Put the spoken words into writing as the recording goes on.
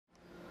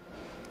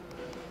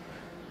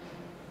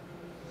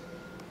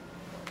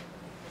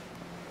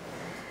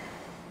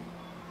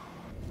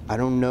I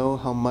don't know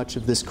how much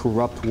of this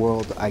corrupt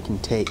world I can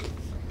take.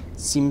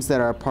 Seems that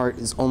our part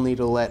is only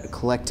to let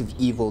collective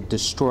evil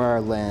destroy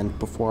our land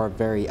before our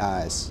very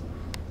eyes.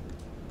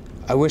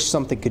 I wish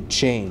something could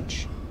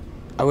change.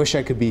 I wish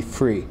I could be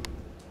free.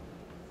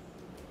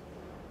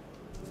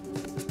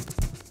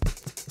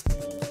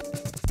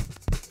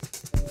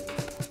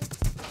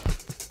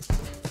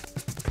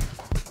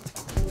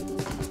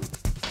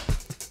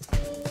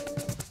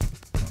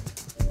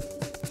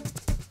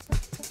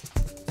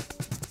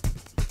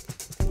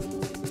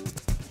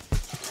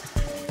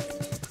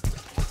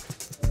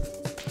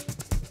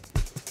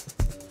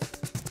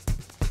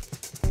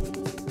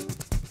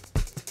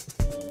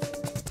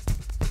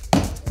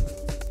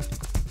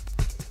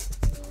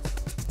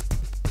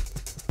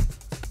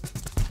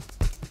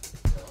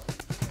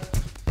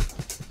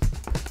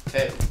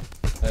 Hey.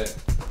 Hey.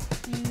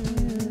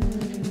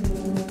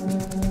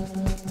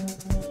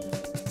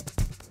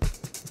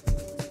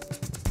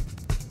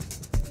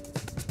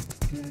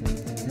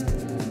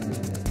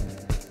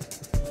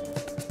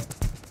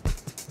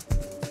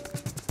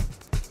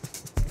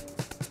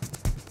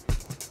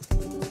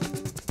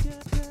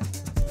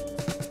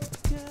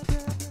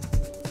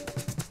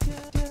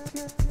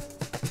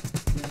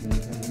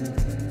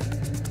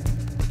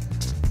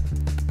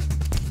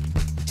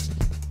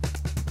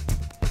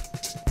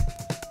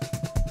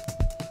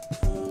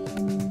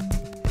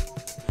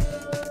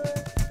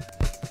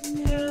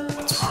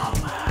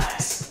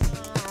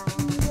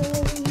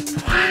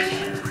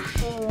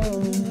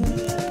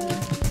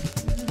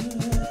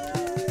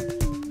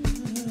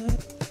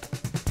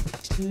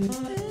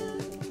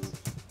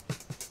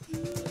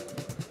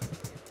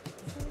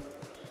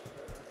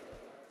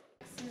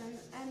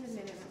 And the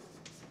minimum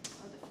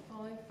of the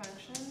following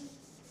function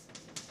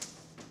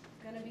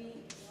gonna be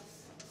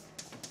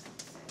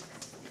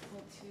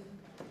equal to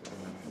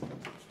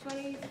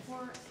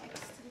 24x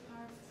to the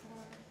power of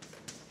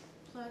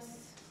 4 plus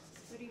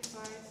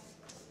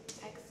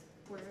 35x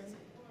squared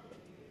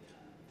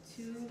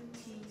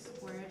 2t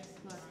squared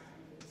plus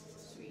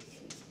 3t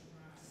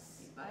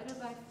divided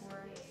by 4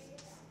 dt.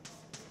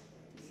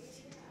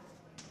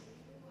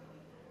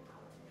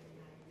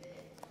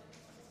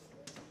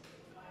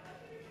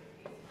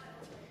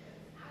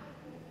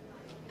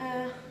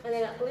 And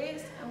then at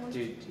least I want Do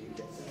to you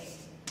get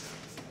this?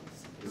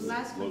 the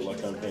last Look like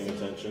function I'm paying is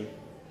gonna be attention.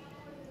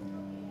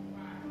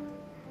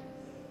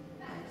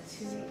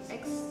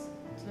 2x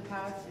to the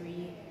power of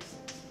 3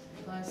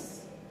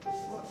 plus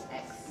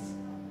 4x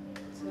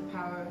to the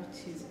power of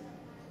 2.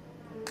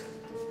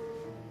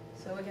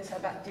 So we can start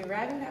about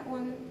deriving that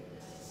one.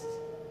 So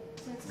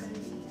it's going to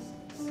be.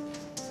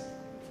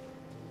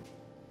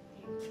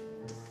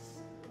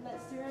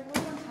 Let's derive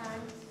one more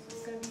time. So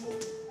it's going to be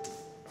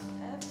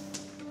f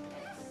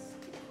x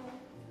equal.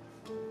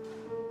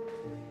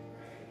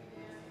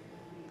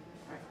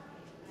 Alright.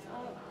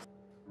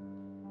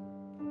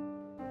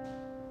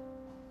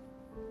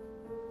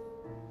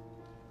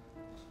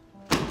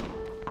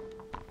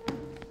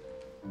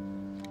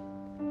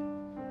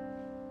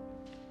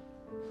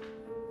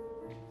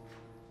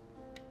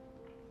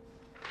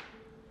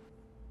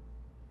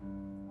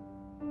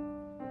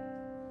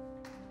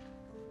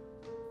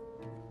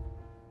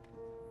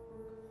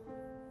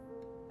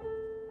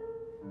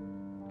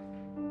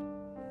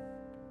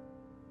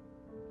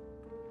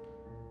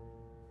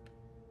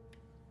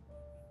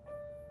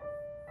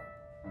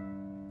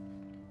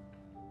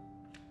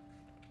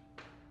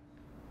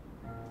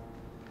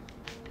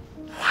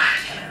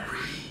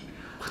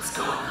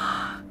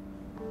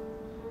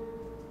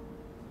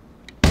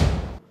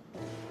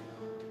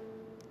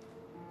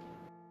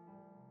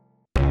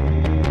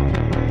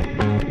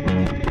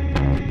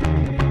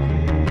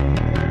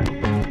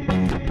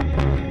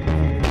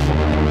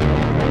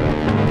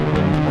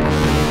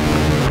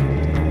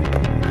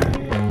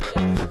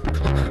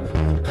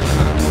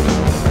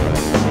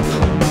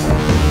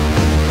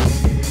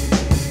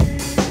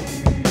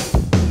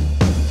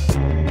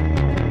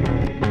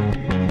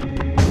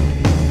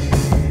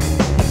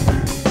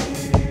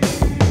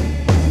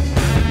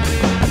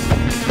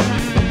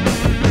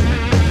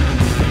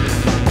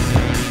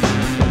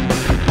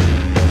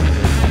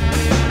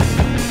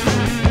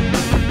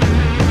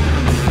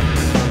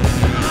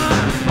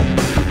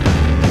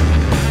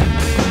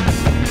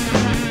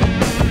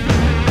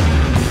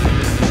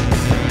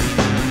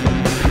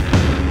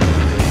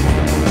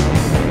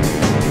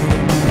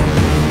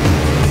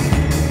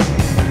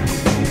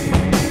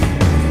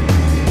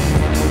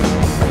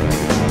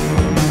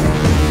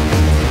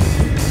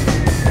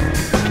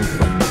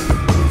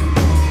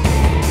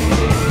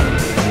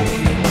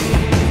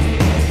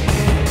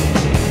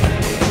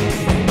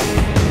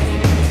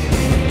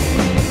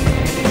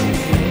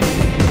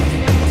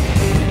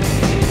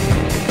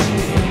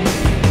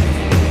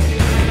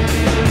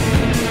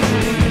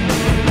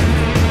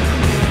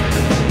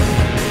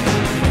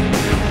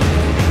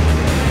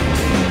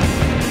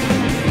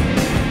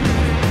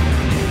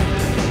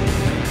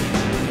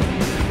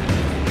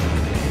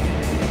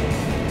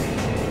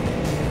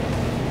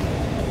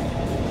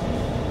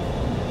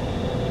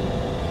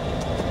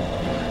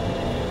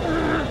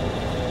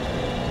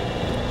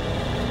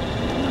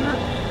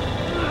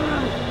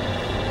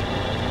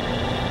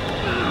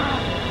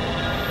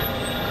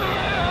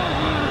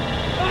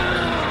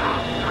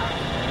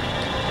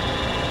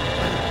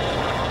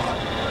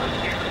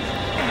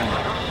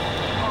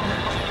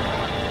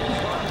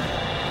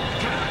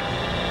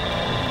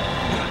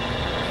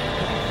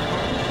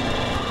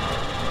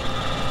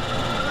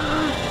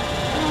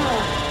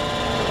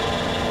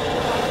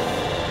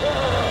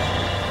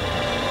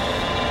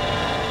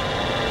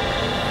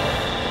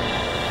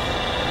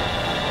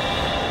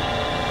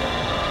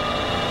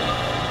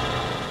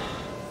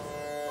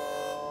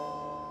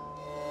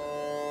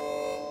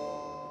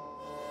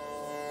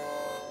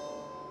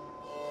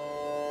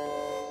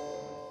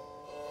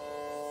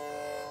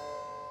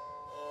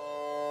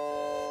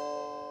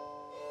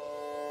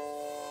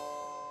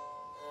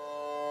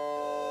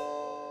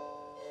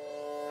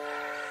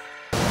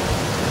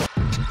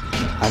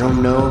 I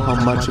don't know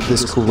how much of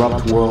this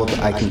corrupt world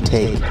I can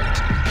take.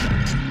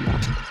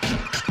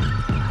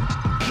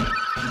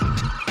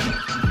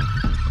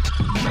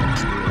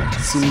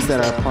 Seems that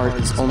our part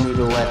is only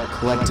to let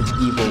collective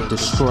evil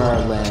destroy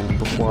our land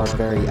before our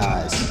very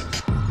eyes.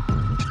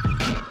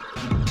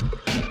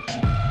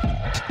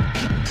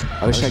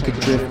 I wish I could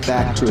drift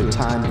back to a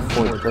time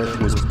before the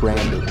earth was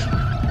branded.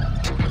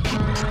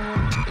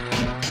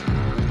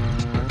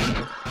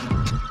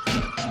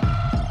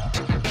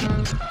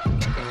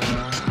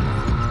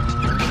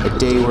 A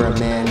day where a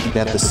man could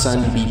have the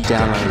sun beat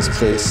down on his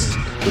face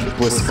with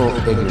blissful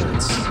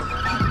ignorance.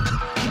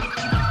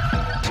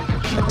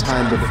 A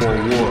time before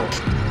war,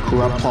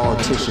 corrupt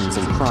politicians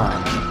and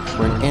crime,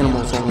 where an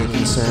animal's only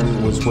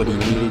concern was what he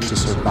needed to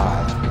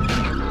survive.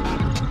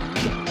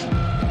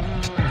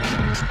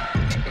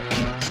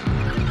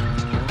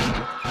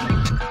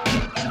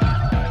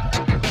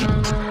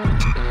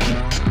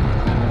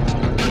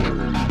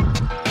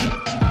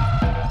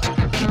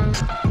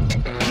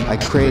 I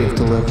crave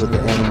to live with the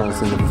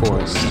animals in the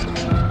forest.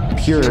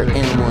 Pure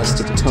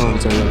animalistic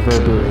tones are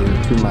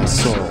reverberating through my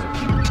soul.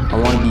 I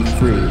want to be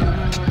free.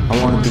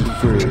 I want to be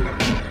free.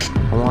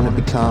 I want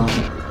to become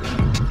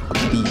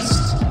a beast.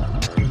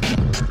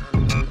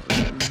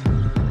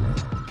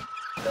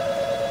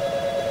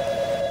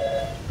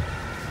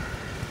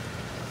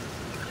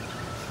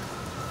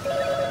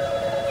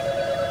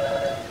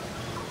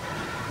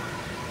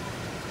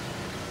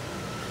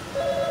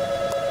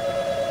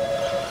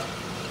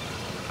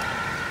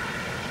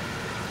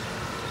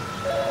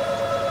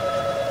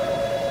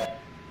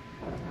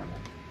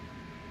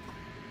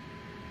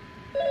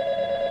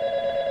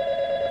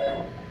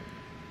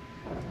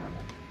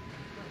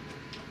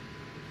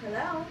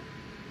 Hello?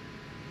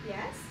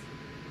 Yes?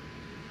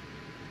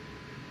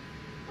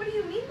 What do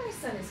you mean my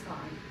son is gone?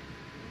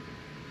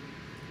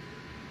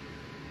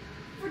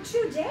 For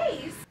 2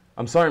 days?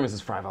 I'm sorry,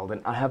 Mrs.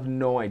 Freivalden. I have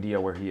no idea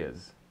where he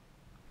is.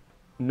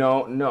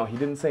 No, he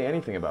didn't say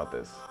anything about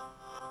this.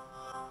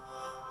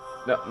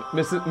 No,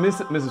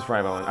 Mrs.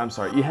 Freivalden, I'm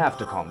sorry. You have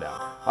to calm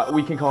down.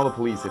 We can call the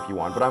police if you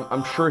want, but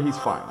I'm sure he's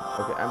fine.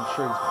 Okay, I'm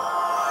sure he's fine.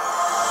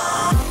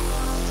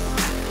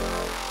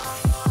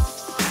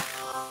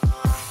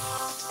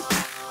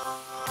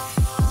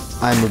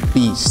 I'm a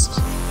beast.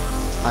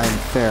 I am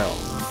feral.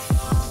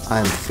 I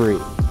am free.